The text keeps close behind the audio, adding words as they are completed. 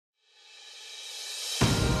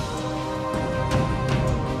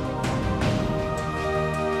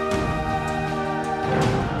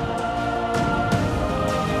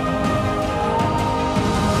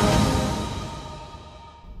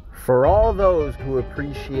For all those who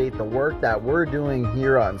appreciate the work that we're doing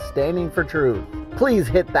here on Standing for Truth, please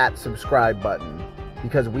hit that subscribe button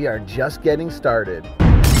because we are just getting started.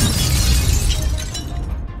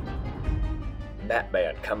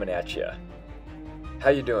 Batman coming at you.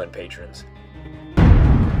 How you doing, patrons?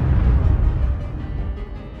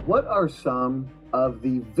 What are some of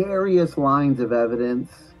the various lines of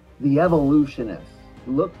evidence the evolutionists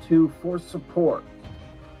look to for support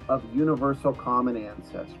of universal common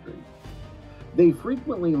ancestry? They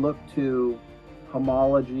frequently look to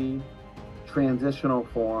homology, transitional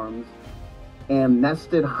forms, and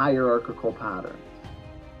nested hierarchical patterns.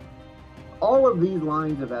 All of these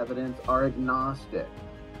lines of evidence are agnostic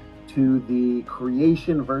to the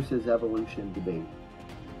creation versus evolution debate.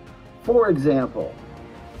 For example,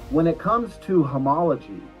 when it comes to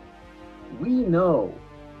homology, we know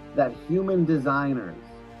that human designers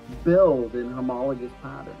build in homologous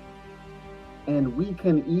patterns. And we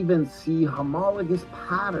can even see homologous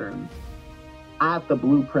patterns at the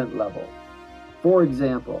blueprint level. For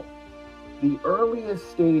example, the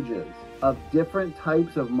earliest stages of different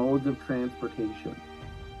types of modes of transportation,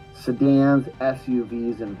 sedans,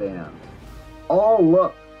 SUVs, and vans, all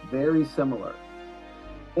look very similar.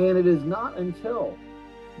 And it is not until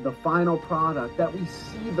the final product that we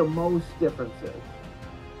see the most differences.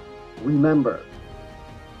 Remember,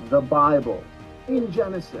 the Bible in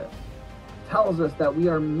Genesis tells us that we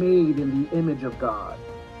are made in the image of God.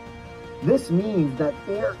 This means that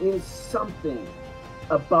there is something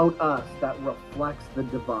about us that reflects the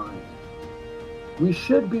divine. We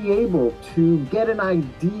should be able to get an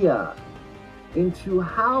idea into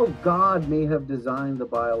how God may have designed the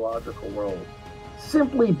biological world,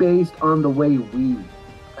 simply based on the way we,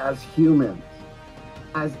 as humans,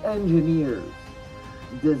 as engineers,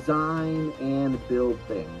 design and build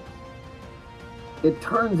things. It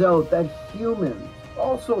turns out that humans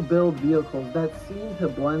also build vehicles that seem to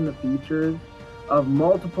blend the features of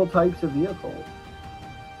multiple types of vehicles.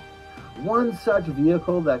 One such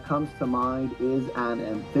vehicle that comes to mind is an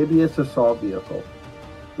amphibious assault vehicle,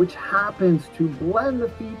 which happens to blend the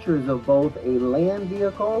features of both a land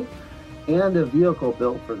vehicle and a vehicle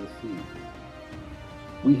built for the sea.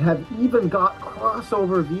 We have even got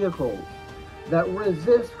crossover vehicles that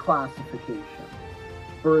resist classification.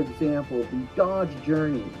 For example, the Dodge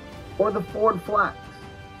Journey or the Ford Flex,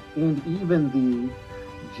 and even the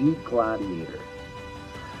Jeep Gladiator.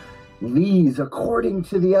 These, according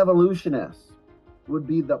to the evolutionists, would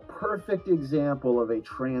be the perfect example of a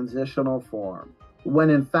transitional form, when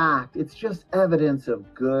in fact it's just evidence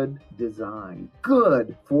of good design,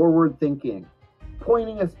 good forward thinking,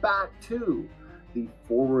 pointing us back to the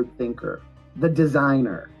forward thinker, the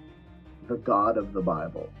designer, the God of the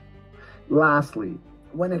Bible. Lastly,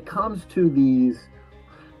 when it comes to these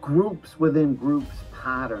groups within groups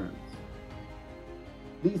patterns,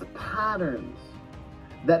 these patterns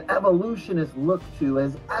that evolutionists look to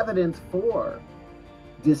as evidence for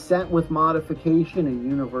descent with modification and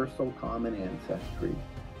universal common ancestry.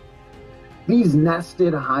 These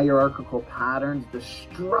nested hierarchical patterns, the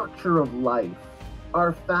structure of life,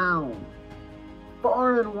 are found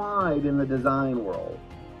far and wide in the design world.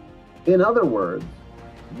 In other words,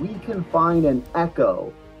 we can find an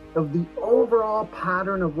echo of the overall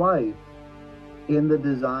pattern of life in the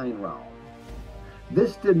design realm.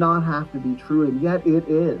 This did not have to be true, and yet it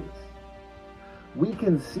is. We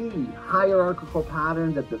can see hierarchical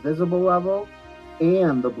patterns at the visible level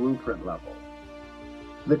and the blueprint level.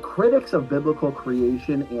 The critics of biblical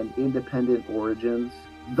creation and independent origins,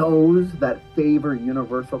 those that favor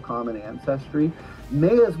universal common ancestry,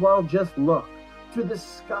 may as well just look to the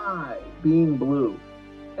sky being blue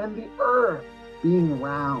and the earth being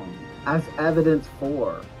round as evidence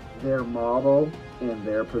for their model and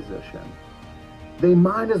their position. They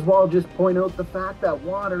might as well just point out the fact that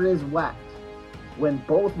water is wet. When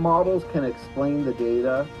both models can explain the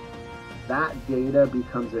data, that data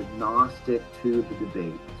becomes agnostic to the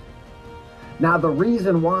debate. Now, the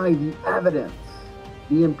reason why the evidence,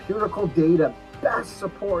 the empirical data best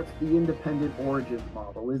supports the independent origins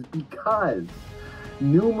model is because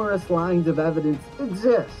numerous lines of evidence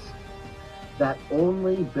exist that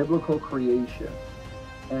only biblical creation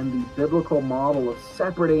and the biblical model of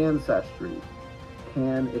separate ancestry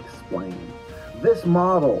can explain. This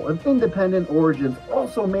model of independent origins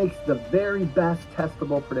also makes the very best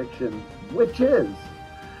testable prediction, which is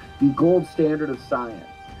the gold standard of science.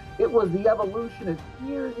 It was the evolutionists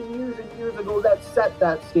years and years and years ago that set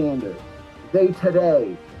that standard. They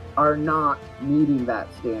today are not meeting that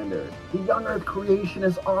standard. The young earth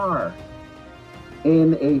creationists are.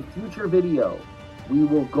 In a future video, we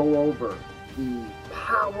will go over the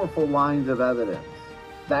powerful lines of evidence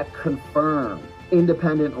that confirm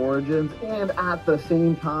independent origins and at the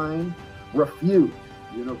same time refute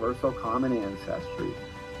universal common ancestry.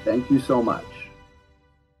 Thank you so much.